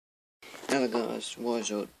Hello guys, what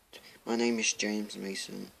is up? My name is James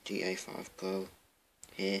Mason, GA5 Pro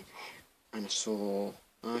here, and I saw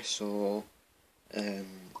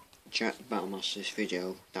Jack Battlemaster's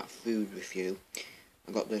video, that food review.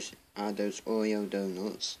 I had those Oreo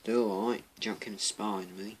donuts. They're alright. Jack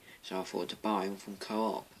inspired me, so I thought to buy them from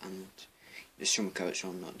Co-op, and there's some codes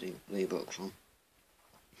on, not the Reeboks on.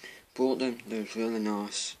 Bought them. They was really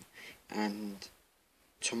nice, and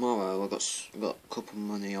tomorrow I got a couple of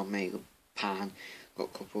money on me. Pan, got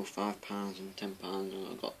a couple of £5 and £10, and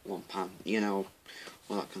I got £1, you know,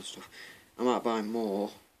 all that kind of stuff. I might buy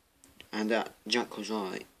more, and Jack was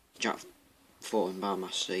right. Jack fought in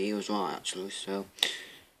Battlemaster, he was right actually, so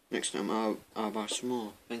next time I'll buy some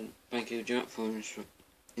more. Thank you Jack for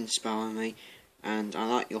inspiring me, and I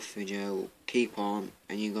like your video. Keep on,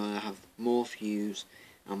 and you're gonna have more views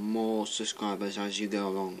and more subscribers as you go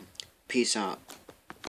along. Peace out.